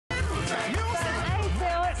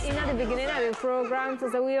the beginning of the program to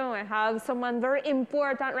say we have someone very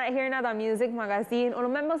important right here in the music magazine.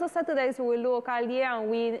 Remember, so Saturday we local here and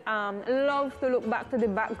we love to look back to the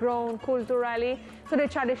background culturally, to the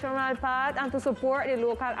traditional part, and to support the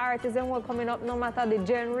local artists who are coming up, no matter the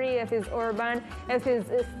genre, if it's urban, if it's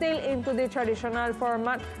still into the traditional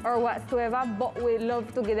format or whatsoever, but we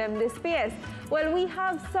love to give them the space. Well, we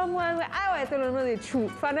have someone where I want to know the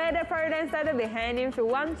truth. For now, the president started behind him for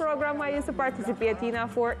one program I used to participate in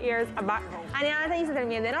 4 years back. And the other thing he said to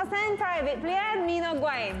me, they're not sending private players, me not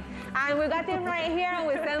going. And we got him right here and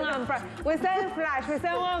we send Flash, we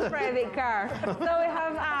send one private car. So we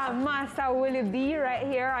have Master Willie B right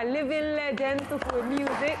here, a living legend to full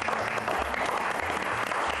music.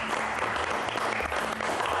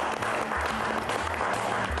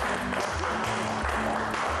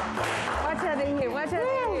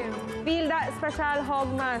 Feel that special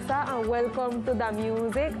hug, Master, and welcome to the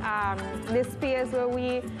music. The space where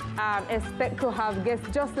we expect to have guests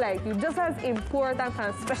just like you, just as important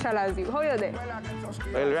and special as you. How are you doing?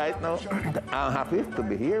 Well, right now, I'm happy to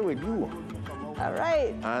be here with you. All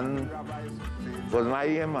right. And it was my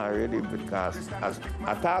aim already because as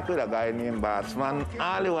I talked with a guy named Batsman,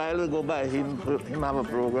 all the while we go by him have a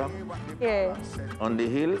program. Yeah. On the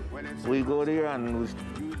hill, we go there and we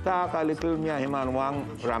talk a little, me and him and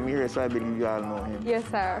Wang Ramirez, I believe you all know him. Yes,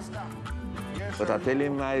 sir. But I tell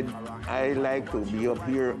him I like to be up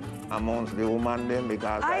here amongst the women them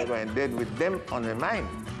because I went dead with them on the mind.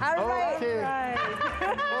 All right. Okay. Right.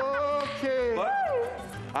 Okay. But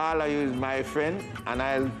all of you is my friend,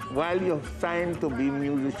 and while you're signed to be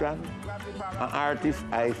musician, an artist,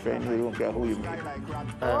 I friend, we don't care who you meet.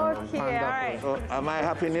 Okay, all right. So my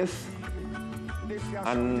happiness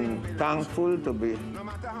and thankful to be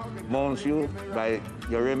amongst you. Like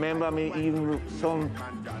you remember me even some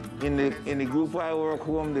in the group I work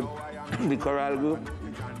home, the choral group.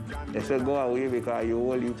 They said go away because you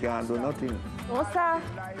old, you can't do nothing. No, sir,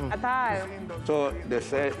 at all. So they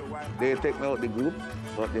said they take me out the group,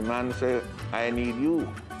 but the man said I need you.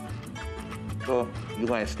 So you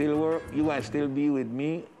going to still work, you going to still be with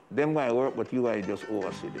me. Them going to work, but you going to just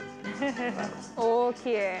oversee them.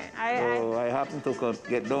 Okay. So I happen to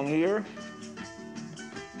get down here,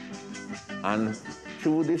 and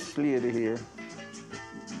through this lady here,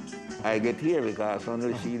 I get here because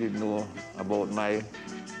only she didn't know about my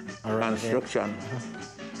construction.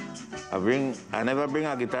 I never bring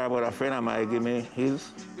a guitar, but a friend of mine give me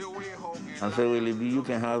his and say, Willie B, you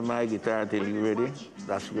can have my guitar till you're ready.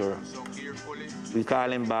 That's yours. We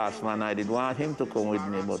call him Bassman. I did want him to come with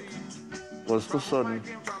me, but it was too sudden.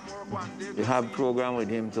 We have program with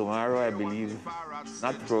him tomorrow, I believe.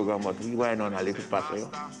 Not program, but we went on a little paseo.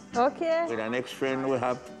 Okay. With our next friend, we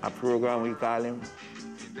have a program, we call him.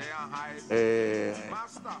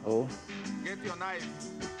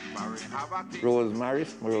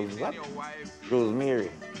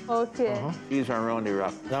 Rosemary. Okay. She's around the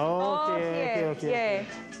rock. Okay. Yeah.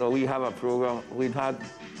 So we have a program. We had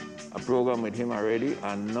a program with him already,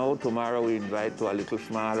 and now tomorrow we invite to a little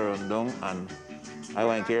smaller rundown, and I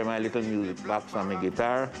want to carry my little music box and my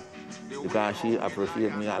guitar because she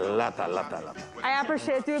appreciates me a lot. I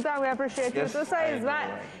appreciate you, and we appreciate you too. So it's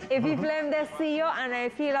that if people they see you, and I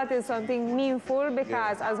feel that it's something meaningful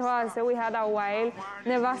because, as I said, we had a while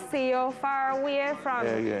never see you far away from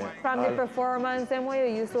the performance and what you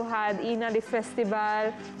used to have in the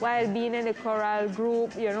festival while being in the choral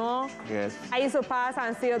group, you know. Yes. I used to pass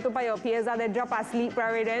and see you to by your peers and they drop asleep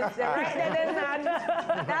right then. Right then,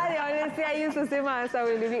 that's the only thing I used to see, Master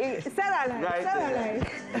Willie B. Say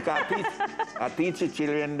I teach the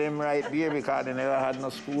children them right there because they never had no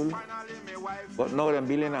school. But now they're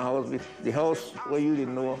building a house with the house where you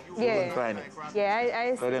didn't know you couldn't find it.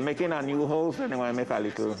 Yeah, So they're making a new house and they want to make a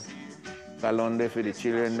little salon there for the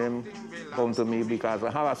children them come to me because I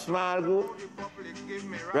have a small group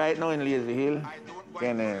right now in Lazy Hill.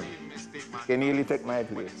 Can really take my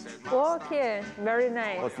place. Okay, very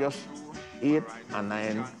nice. But just 8 and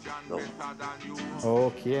 9. So.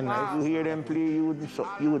 Okay, nice. If you hear them play, you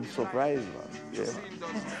would surprise, man. Yeah.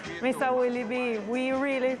 Mr. Willie B, we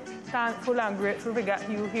really thankful and grateful we got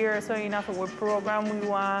you here. So in our program, we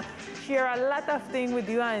want to share a lot of things with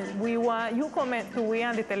you, and we want you comment to we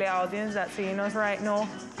and the tele audience that's seeing us right now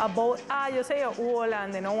about you say you're old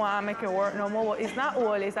and they don't want to make you work no more. But it's not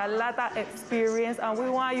old, it's a lot of experience, and we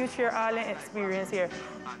want you to share all the experience here.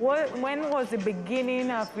 When was the beginning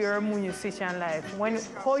of your musician life?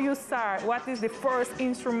 How you start? What is the first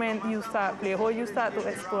instrument you start playing? How you start to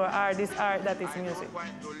explore this art that is music?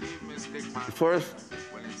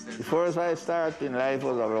 The first I started in life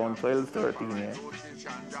was around 12, 13 years.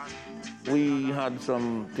 we had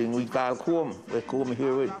something we call comb. We comb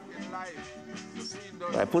here with.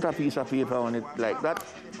 I put a piece of paper on it like that.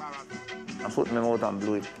 I put my mouth and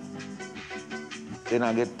blow it. Then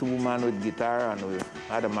I get two men with guitar and we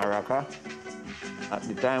had a maraca. At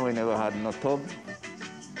the time we never had no tub,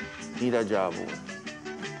 neither job.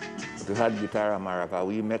 But we had guitar and maraca.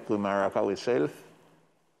 We make with maraca ourselves,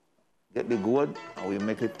 get the gold, and we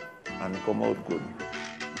make it and come out good.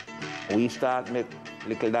 We start make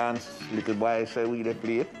little dance, little boys say we they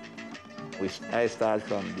play. I start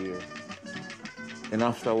from there. Then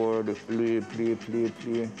afterward, play.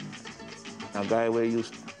 A guy where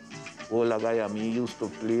used, older guy and me used to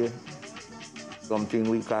play something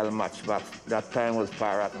we call matchbox. That time was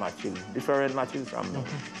parrot matching, different matches from now.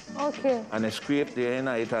 Okay. And I scrape the end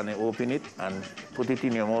of it and I open it and put it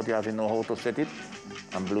in your mouth. You have to know how to set it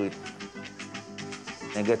and blow it.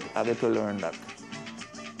 I get to learn that.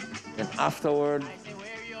 Then afterward,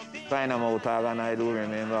 find a mouth organ, I do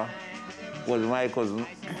remember, was my cousin.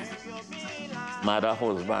 Mother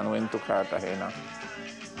husband went to Cartagena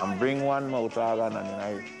and bring one mouth organ and then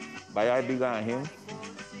I buy a big on him.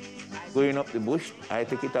 Going up the bush, I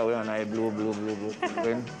take it away and I blow.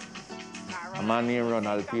 When a man named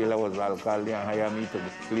Ronald Taylor was alcalde and hired me to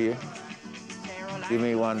play, give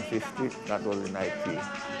me 150, that was the night fee.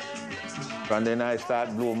 And then I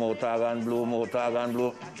start blow mouth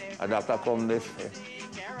organ. A doctor come this way.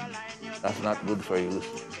 That's not good for you.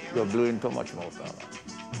 You're blowing too much mouth organ.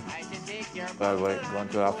 Because it's going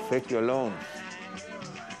to affect your lungs.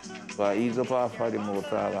 So I ease up off of the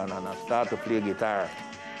mouth organ and I start to play guitar.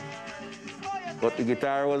 But the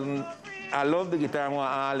guitar wasn't, I love the guitar more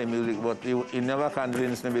than all the music, but it never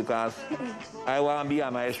convinced me because I want to be a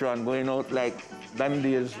maestro and going out like them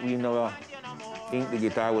days we never think the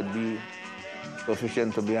guitar would be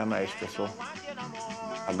sufficient to be a maestro. So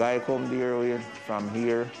a guy come there from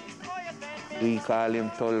here, we call him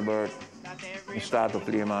Tolbert. He start to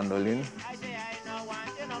play mandolin.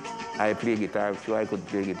 I play guitar, so I could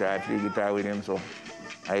play guitar. I play guitar with him, so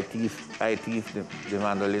I thief the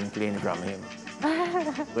mandolin playing from him.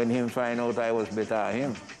 When him find out I was better than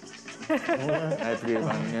him, I play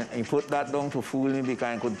mandolin. He put that down to fool me because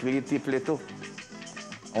I could play the triplet too.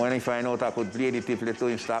 And when he find out I could play the triplet too,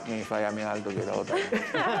 he stopped me and fire me altogether out of it.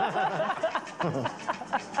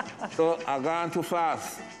 So I gone too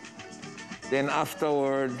fast. Then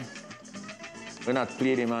afterward, when I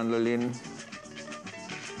play the mandolin,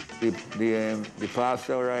 the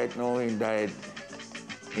pastor right now, he died.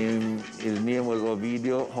 His name was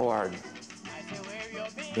Ovidio Howard.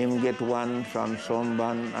 Him get one from some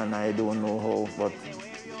band, and I don't know how, but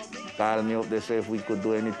call me up, they say if we could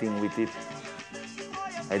do anything with it.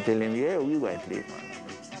 I tell him, yeah, we going to play it, man.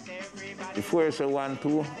 Before I say 1,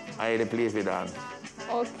 2, I play for dance.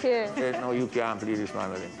 Okay. He said, no, you can't play this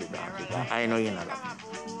mandolin for dance. I know you know that.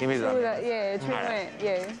 Him is True that, yeah, true right.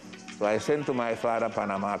 Yeah. So I sent to my father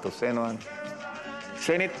Panama to send one.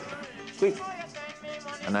 Send it quick.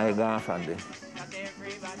 And I gone from there.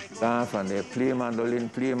 Play mandolin,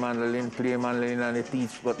 and they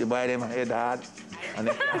teach, but they buy them head hard. And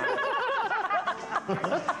they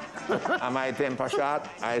and my temper shot,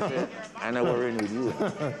 I said, I never worrying with you.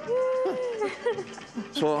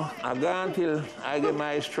 So I gone till I get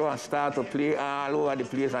my straw and start to play all over the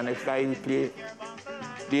place, and next guy play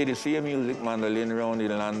the same music mandolin around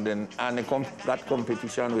in London, and they got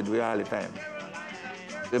competition with me all the time.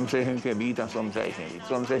 Them say him can beat and some say he can beat.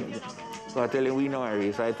 Some say, so I tell him we know a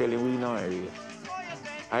race, I tell him we know a race.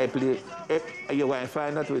 I play, you want to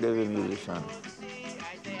find that with every musician.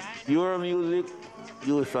 Your music,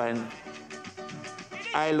 you will find,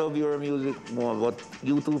 I love your music more, but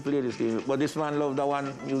you two play the same. But this man love the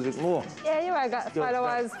one music more. Yeah, you I got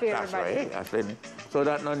followers favorite. That's right, I said. So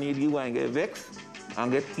that no need you and get vexed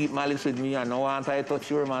and keep malice with me and no want I touch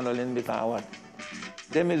your mandolin because what?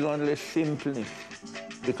 Them is only simpleness.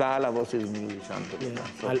 Because all of us is musicians.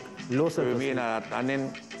 Low remain at that. And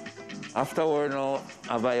then afterward now,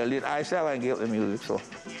 I violate. I say I want to give up the music, so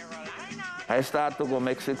I start to go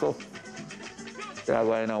Mexico. So I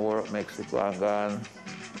go in and work Mexico and gone.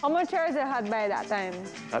 How much years you had by that time?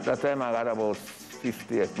 At that time I got about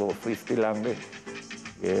 50 long day.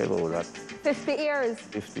 Yeah, about that. 50 years?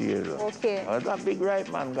 50 years. Okay. I was a big right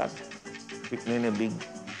man, got picked me in a big.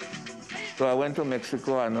 So I went to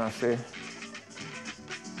Mexico and I say,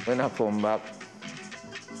 when I come back,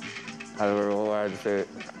 Alvaro Howard said,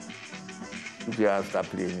 you can't stop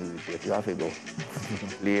playing music yet. You have to go.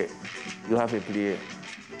 Play. You have to play.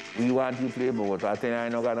 We want you to play both. I tell you, I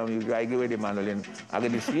know got no music. I give away the mandolin. I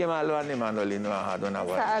get the same all on the mandolin. I don't know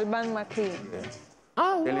what. Sa Alban McLean. Yeah.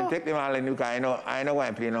 Oh, Tell him take the mandolin because I know why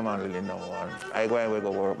I play no mandolin no more. I go and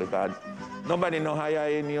go work because nobody know how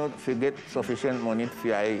I need to get sufficient money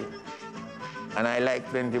for I. And I like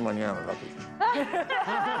plenty money in my pocket.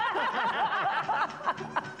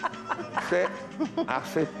 I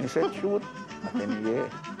said, shoot. I said, yeah.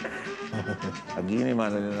 I give me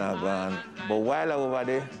mandolin and I gone. But while I was over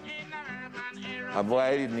there, a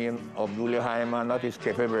boy named Abdullah Hyman, that is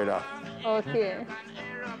Kefe brother. Okay.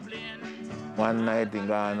 One night in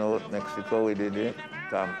Ghana, out Mexico, we did it.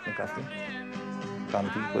 Camping,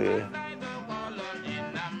 yeah.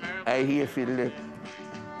 I hear Philip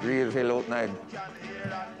real hell out night.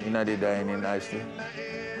 In the dining, I see.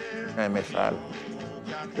 I miss all.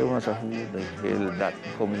 There was a who the hell that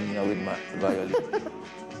coming here with my violin.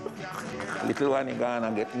 Little one in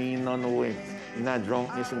Ghana get me in no way. In a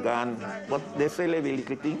drunkness in Ghana. But they sell every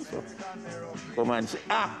little thing, so. Come and say,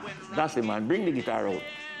 that's the man, bring the guitar out.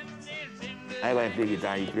 I go and play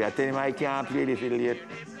guitar. He play. I tell him I can't play this fiddle yet.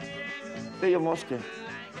 Say you must play.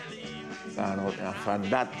 And from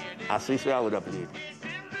that, I see I would have played.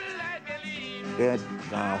 Get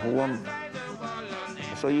home.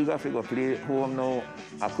 So you got to go play home now.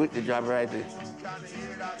 I quit the job right there.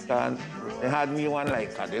 And they had me one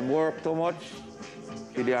like, they work too much.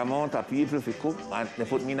 For the amount of people to cook, and they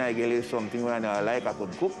put me in a something where I like, I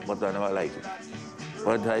could cook, but I never like it.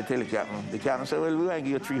 But I tell the captain said, well, we're going to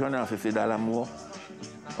give you $350 more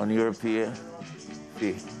on your pay.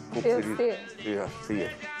 Cook for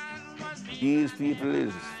These people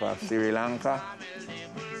is from Sri Lanka,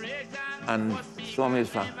 and some is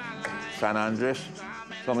from San Andres,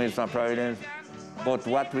 some is from Providence. But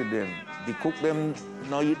what with them? They cook them,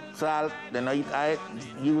 no eat salt, they no eat oil,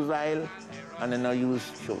 use oil, and they no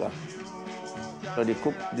use sugar. So they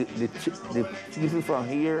cook the people from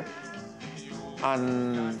here,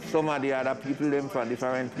 and some of the other people them from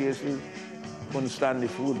different places couldn't stand the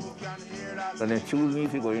food. So they choose me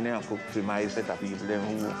to go in there and cook for my set of people them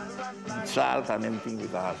who eat salt and everything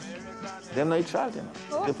because they don't eat salt, you know.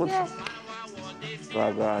 Oh, they put yeah. So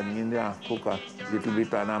I go in there and cook a little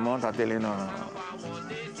bit and amount I tell you no.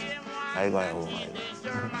 I go home.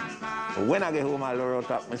 But when I get home, I lower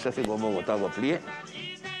up, I say go out, I go play.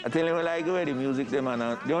 I tell him, well, I go with the music them and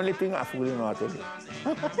the only thing I fool him, I tell you.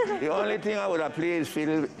 The only thing I would have played is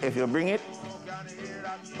fiddle if you bring it.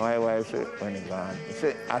 My wife said, when he gone, he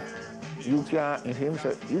said, you can't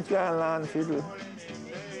learn fiddle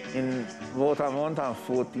in about a month and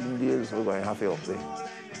 14 days, we're going to have you up there.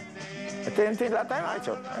 I tell him, that time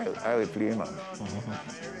I will play, man.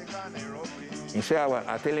 He said,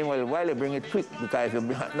 I tell him, well, why you bring it quick? Because if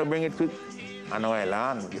you don't bring it quick, I know I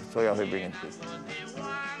learn, so you have to bring it quick.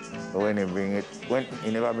 But when you bring it, when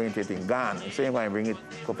you never bring it in Ghana, he said, I bring it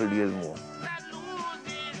a couple of days more.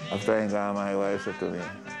 After I got my wife said to me,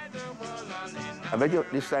 I bet you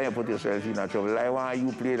this time you put yourself in a trouble. I want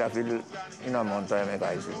you play that fiddle in a month time,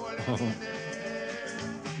 I see.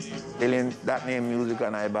 Telling that name music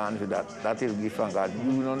and I band for that. That is gift from God.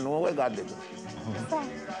 You don't know where God did it.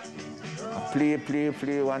 Play.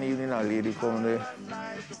 One evening a lady come there.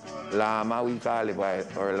 Lama, we call it by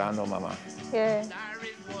Orlando Mama. Yeah.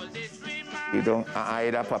 You don't, I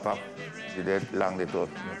had a papa, did it long the talk.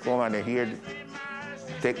 Come and they hear,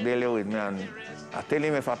 take Dele with me and I tell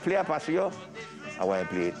him if I play a passio, I want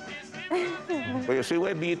to play it. But you see,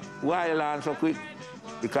 we beat why I learn so quick?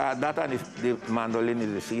 Because that and the mandolin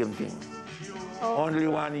is the same thing. Oh. Only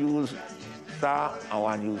one use star and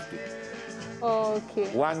one use stick. Okay.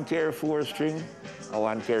 One carry 4 string and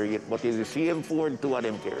one carry 8, but it's the same 4, 2 of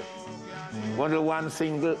them carry. Only one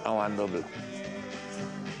single and one double.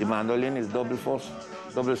 The mandolin is double first,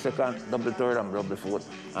 double second, double third, and double fourth,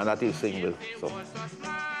 and that is single. So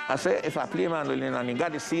I say if I play mandolin and you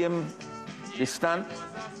got the same distance,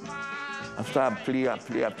 I start play. The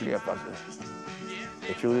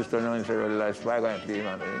truth is turn on and say, well, like, why going to play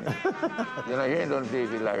mandolin? You know, you don't play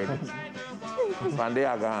it like it. When they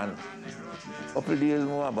are gone, a couple of days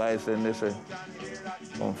more, boys, and they say,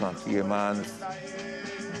 come from Cayman.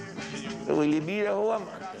 So Willie B the home?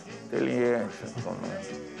 Telling you, come on.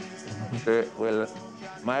 Say, well,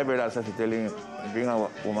 my brother said to tell him, bring a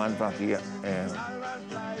woman from Cayman,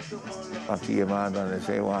 and they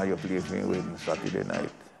say, why you play for me wedding Saturday night?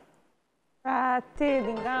 Right, they're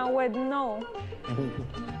going wedding now.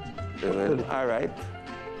 Say, well, all right.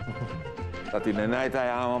 Saturday night I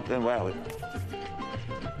am up them violin.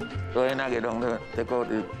 So when I get down there, take out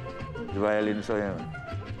the violin, so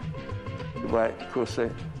the boy Chris say,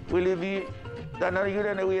 Willie B, that not you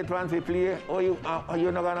don't wait one to play, or you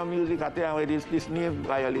not got no music at the with this name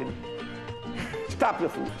violin. Stop your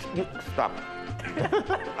fool. Stop.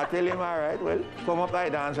 I tell him, all right, well, come up I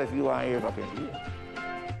dance if you want to hear fucking play.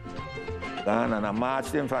 Gone and I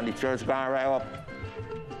marched him from the church, gone right up.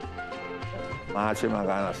 March him and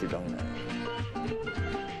gone and sit down there.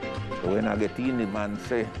 So when I get in, the man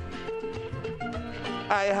say,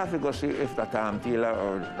 I have to go see if the Tom Taylor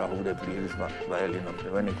or who they play this violin up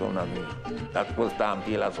there. When he come at me, that was Tom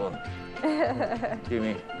Taylor's son.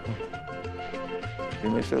 Jimmy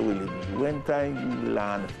say, Willie B, when time you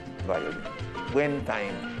learn violin? When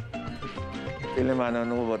time? Tell him I don't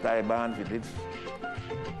know what I born for this.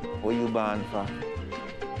 What you born for?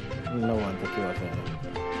 No one take care of him.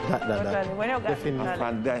 When you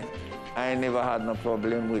got I never had no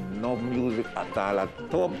problem with no music at all.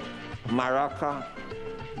 At top, maraca,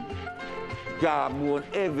 jawbone,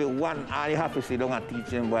 everyone. I have to sit down and teach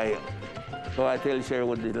him by. So I tell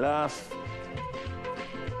Sherwood, the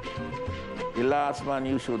last man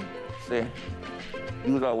you should say,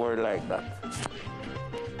 use a word like that.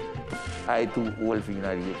 I too old for you.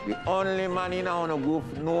 The only man in our group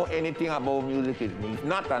know anything about music is me.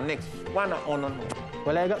 Not the next one on no.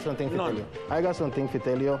 Well, I got something to tell you. I got something to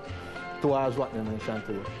tell you towards what they mentioned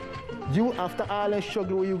to you. You, after all the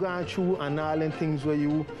struggle where you gone through and all the things where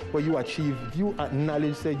you achieved, you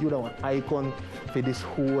acknowledge say you are an icon for this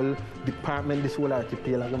whole department, this whole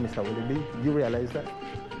archipelago, Mr. Willie B. You realize that?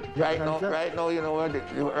 Right now, you know what?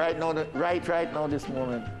 Right now, this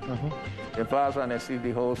moment, the pass and I see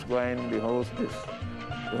the host going, the host this,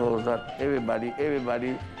 the host that.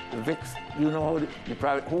 Everybody vexed. You know how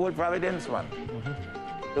the whole Providence one.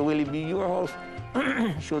 So will it be your house?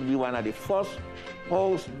 Should be one of the first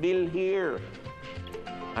house built here.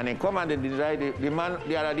 And they come and they decide,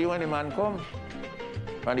 the other day when the man come,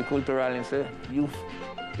 from the cultural and say, youth,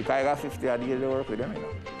 because I got 50 years to work with them, you know.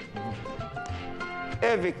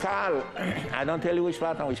 Every call, I don't tell you which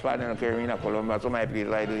part in Carolina, Columbia, so my place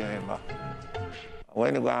I do remember.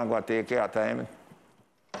 When you go and go take care of time,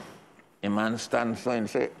 the man stands so and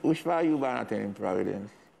say, which part you born at in Providence?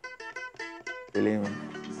 Tell him,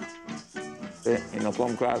 say, you know,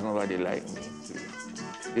 come cross nobody like me.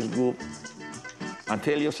 This group, and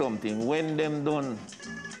tell you something, when them done,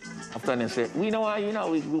 after they say, we know why you know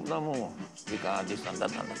we group no more, because this and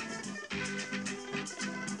that and that.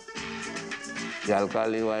 The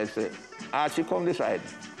alkali wife say, Archie, come this side.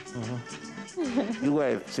 You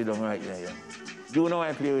wife sit down right there. Yeah. You know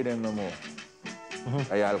I play with them no more.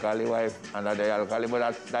 The alkali wife and the alkali,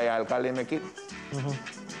 but the alkali make it.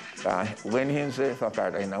 When he say, for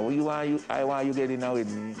Carter, I want you get in now with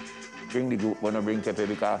me. Bring the group, but not bring Kepe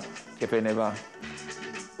because Kepe never.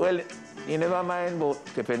 Well, he never mind about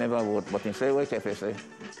Kepe never vote, but he say what Kepe say.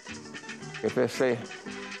 Kepe say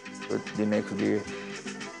the next day.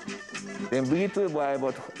 They beat we, boy,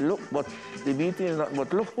 but the beating is not,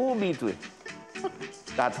 but look who beat we.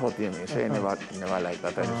 That hurt him. He say never like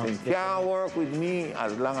that. He say, can't work with me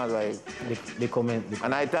as long as they comment.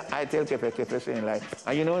 And I tell Kepe saying like,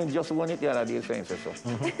 and you know, he just won it the other day saying so.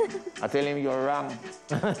 I tell him you're wrong.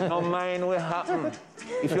 No mind what happened.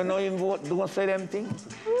 If you know him vote, don't say them things.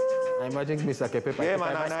 I imagine Mr. Kepe. Yeah,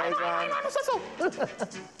 man, and I gone.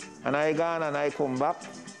 And I gone and I come back.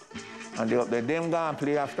 And they them go and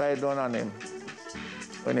play after I done on him.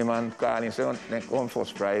 When the man called, he said, they come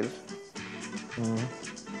first prize.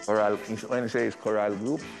 Choral, when he says it's choral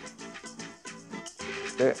group.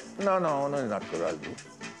 Say, no, it's not choral group.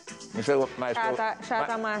 He said, my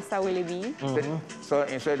Shata Master Willie B. So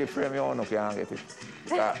he said, the premier no can't get it.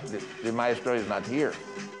 The maestro is not here.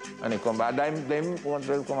 And he come back. Them won't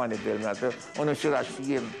come and they tell me, I say, oh, no, should I see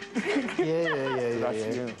him?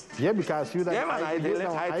 Yeah. Yeah, because you that. Yeah, man, I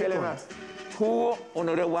tell him, who on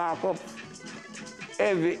the walk up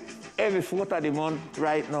every 4th of the month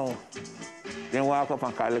right now, then walk up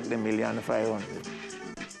and collect the 1,500,000.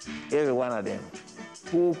 Every one of them.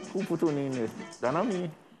 Who put on in it? That's not me.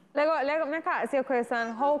 Let me ask you a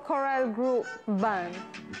question. How choral group band?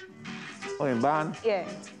 Oh, in band? Yeah.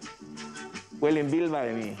 Well, in built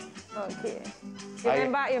by me. Okay. You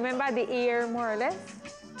remember the year more or less?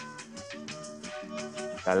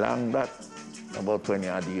 Along that, about 20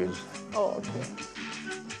 odd years. Oh, okay.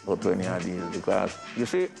 About 20 odd years. Because, you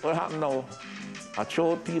see, what happened now, I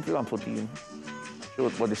showed people and put in.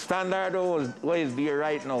 But the standard what is there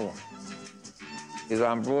right now is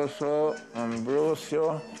Ambrosio,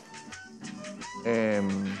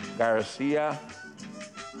 Garcia,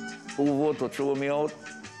 who voted to throw me out.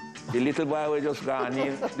 The little boy we just gone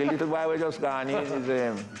in.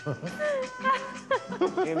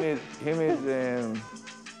 Is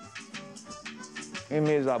him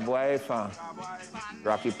is a boy from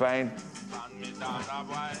Rocky Pine.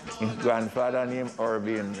 His grandfather named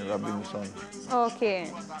Irving Robinson.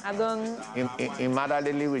 Okay. I don't... His mother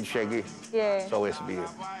they live with Shaggy. Yeah. So it's big.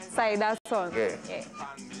 Side son. Yeah. Yeah.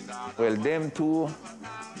 Well, them two,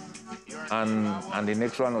 and the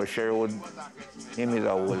next one was Sherwood. Him is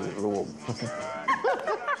a old rogue.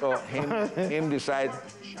 So him decide.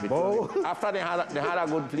 After they had a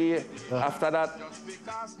good play, after that,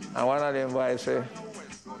 and one of them boys say,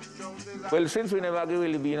 well, since we never give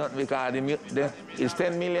Willie B nothing because it's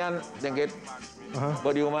 10 million, they get,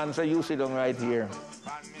 but the man say, you sit down right here.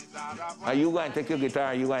 Are you going to take your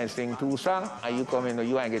guitar, you going to sing 2 songs, and you come in,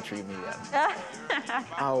 you going to get 3 million.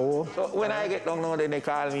 Oh. So when I get down now, then they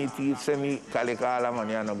call me, send me, call the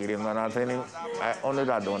money, and I give him, and I tell him, I only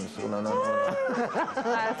that done, so no.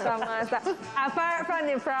 Awesome. Apart from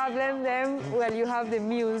the problem, then, well, you have the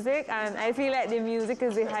music, and I feel like the music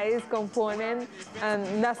is the highest component,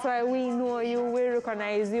 and that's why we know you, we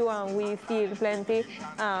recognize you, and we feel plenty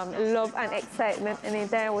love and excitement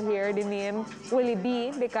anytime we hear the name Willie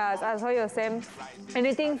B, because as how you say,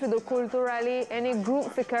 anything to do culturally, any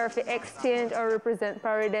group to care for exchange or represent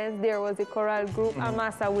Paradise, there was a choral group, and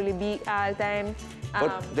Master Willie B all time.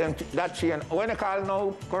 But then that change. When I call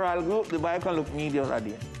now choral group, the boy can look me the other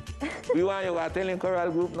day. We want you to tell him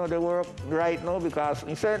choral group now they work right now because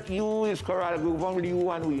he said you is choral group, only you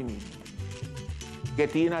and we need.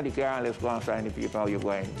 Get in at the car and let's go and sign the paper. You're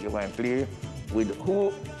going to play with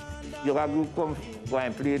who your group come go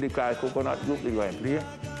and play the car coconut group, they go and play.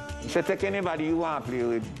 He said take anybody you want to play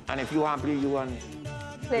with, and if you want to play, you want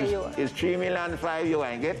it's 3 million 5 you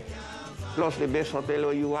want to get. Plus the best hotel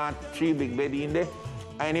where you want 3 big bed in there.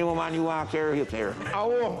 Any woman you want to carry, you carry.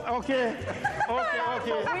 Oh, okay. All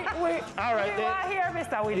right. We want to hear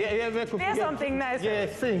Mr. Willie. Yeah, Say something nice. Yeah,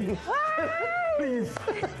 sing. Please.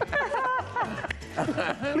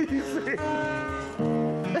 Please sing.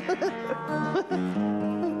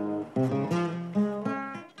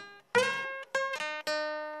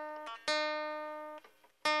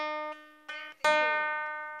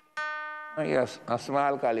 Yes, a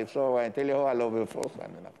small calypso. I tell you how I love you first. All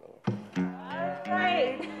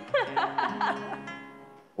right.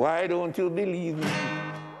 Why don't you believe me?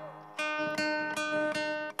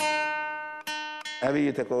 Have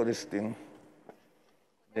you take out this thing?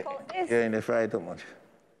 Yeah, in the fry too much.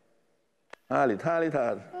 Hold it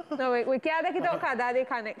hard. No, we can't take it out because that's the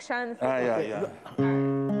connection. Yeah.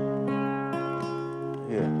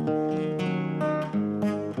 Yeah.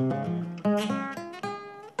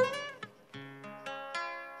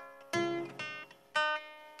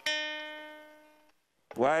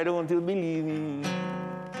 Why don't you believe me?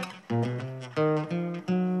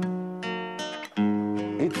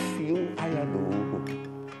 It's you I adore.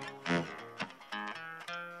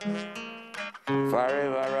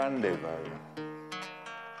 Forever and ever.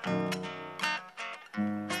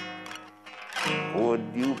 Would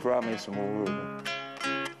you promise more?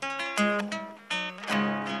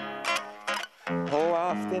 How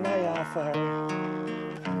often I offer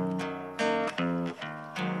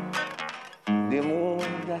the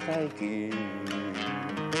moment that I give.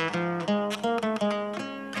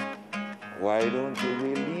 Why don't you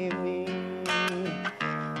believe me?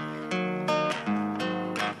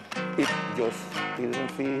 It just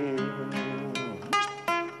isn't fair.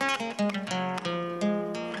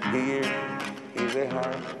 Here is a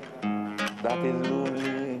heart that is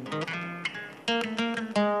lonely.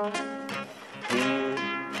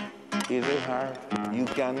 Here is a heart you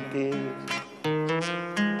can taste.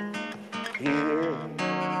 Here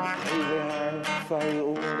is a heart for you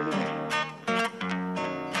only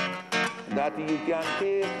that you can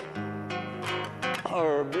taste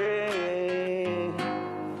or break.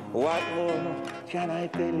 What more can I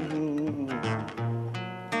tell you?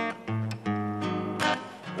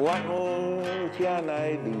 What more can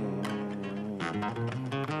I do?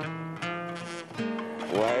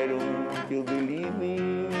 Why don't you believe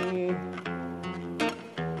me?